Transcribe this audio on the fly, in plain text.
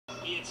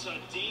It's a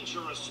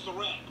dangerous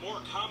threat,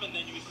 more common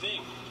than you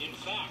think. In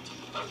fact,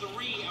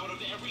 3 out of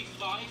every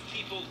 5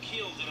 people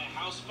killed in a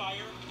house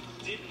fire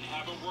didn't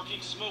have a working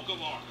smoke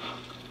alarm.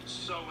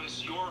 So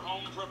is your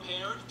home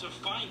prepared? To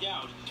find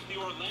out, the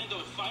Orlando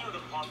Fire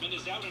Department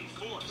is out in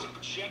force,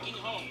 checking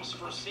homes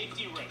for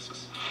safety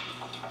risks.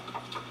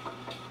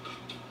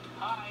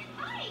 Hi.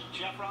 Hi.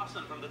 Jeff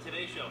Rosson from the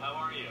Today Show. How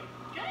are you?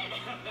 Good.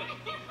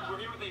 We're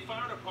here with the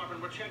fire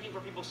department. We're checking for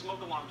people's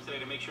smoke alarms today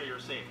to make sure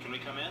you're safe. Can we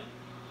come in?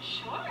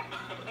 Sure.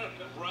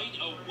 Right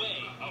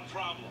away, a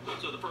problem.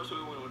 So the first thing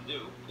we want to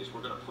do is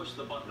we're going to push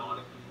the button on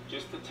it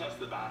just to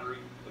test the battery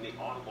and the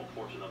audible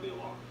portion of the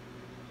alarm.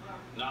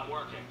 Not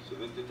working. So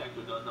this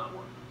detector does not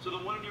work. So the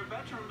one in your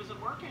bedroom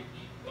isn't working?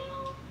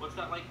 No. What's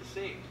that like to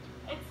see?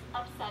 It's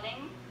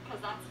upsetting,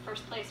 because that's the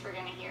first place we're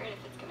going to hear it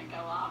if it's going to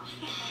go off.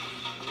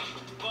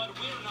 But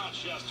we're not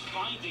just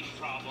finding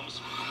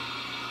problems.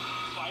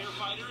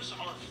 Firefighters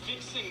are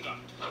fixing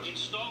them,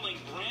 installing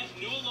brand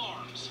new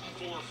alarms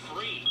for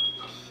free.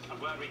 I'm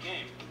glad we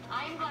came.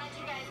 I'm glad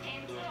you guys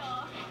came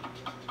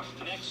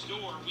too. Next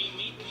door, we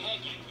meet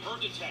Peggy. Her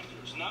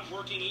detector's not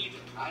working either.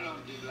 I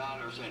don't do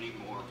ladders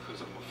anymore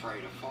because I'm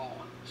afraid of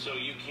falling. So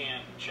you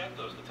can't check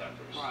those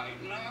detectors? Right,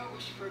 and I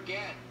always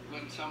forget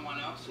when someone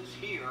else is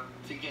here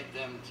to get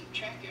them to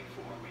check it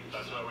for me.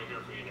 That's why we're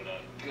here for you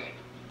today. Good.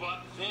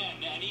 But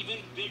then, an even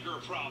bigger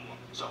problem.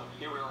 So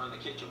here we are in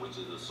the kitchen, which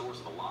is the source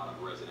of a lot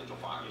of residential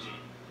fires.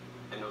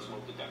 And no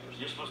smoke detectors.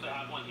 You're supposed to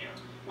have one here.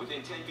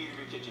 Within 10 feet of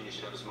your kitchen, you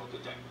should have a smoke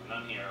detector.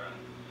 None here.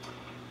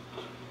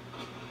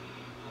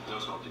 No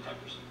smoke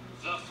detectors.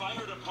 The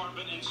fire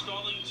department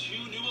installing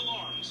 2 new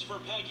alarms for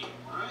Peggy.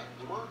 All right,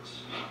 it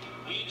works.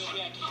 We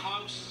check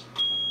house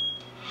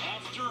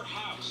after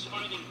house,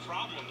 finding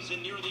problems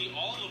in nearly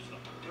all of them.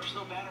 There's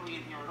no battery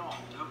in here at all.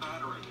 No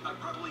battery. I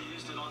probably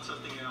used it on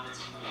something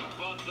else.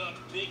 But the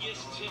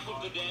biggest tip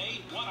of the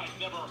day, one I've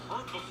never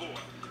heard before,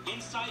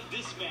 inside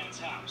this man's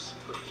house.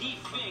 He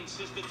thinks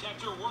his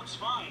detector works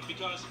fine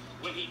because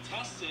when he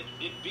tests it,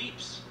 it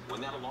beeps.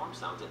 When that alarm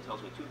sounds, it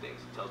tells me 2 things.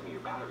 It tells me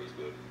your battery is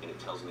good, and it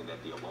tells me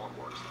that the alarm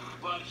works.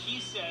 But he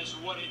says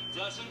what it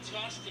doesn't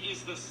test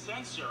is the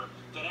sensor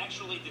that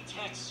actually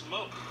detects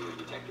smoke. Your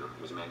detector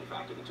was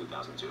manufactured in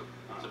 2002.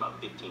 It's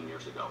about 15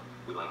 years ago.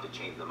 We like to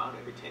change them out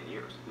every 10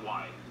 years.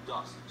 Why?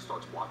 Dust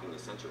starts blocking the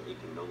sensor. It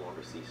can no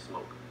longer see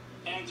smoke.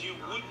 And you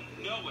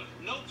wouldn't know it.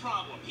 No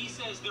problem. He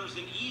says there's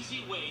an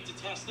easy way to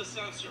test the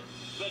sensor.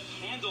 The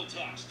candle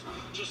test.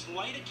 Just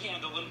light a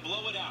candle and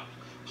blow it out.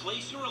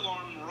 Place your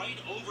alarm right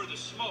over the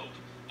smoke,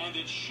 and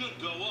it should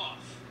go off.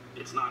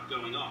 It's not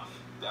going off.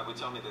 That would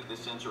tell me that this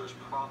sensor has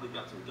probably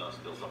got some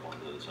dust built up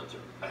onto the sensor.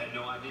 I had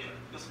no idea.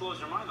 This blows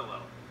your mind a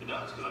little. It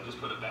does, because I just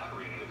put a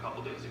battery in it a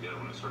couple days ago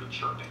when it started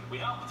chirping. We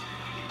helped.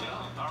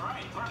 All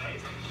right,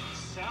 perfect.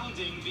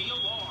 Sounding the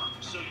alarm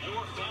so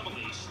your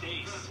family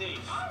stays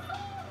safe.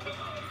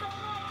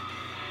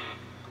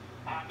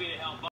 Happy to help.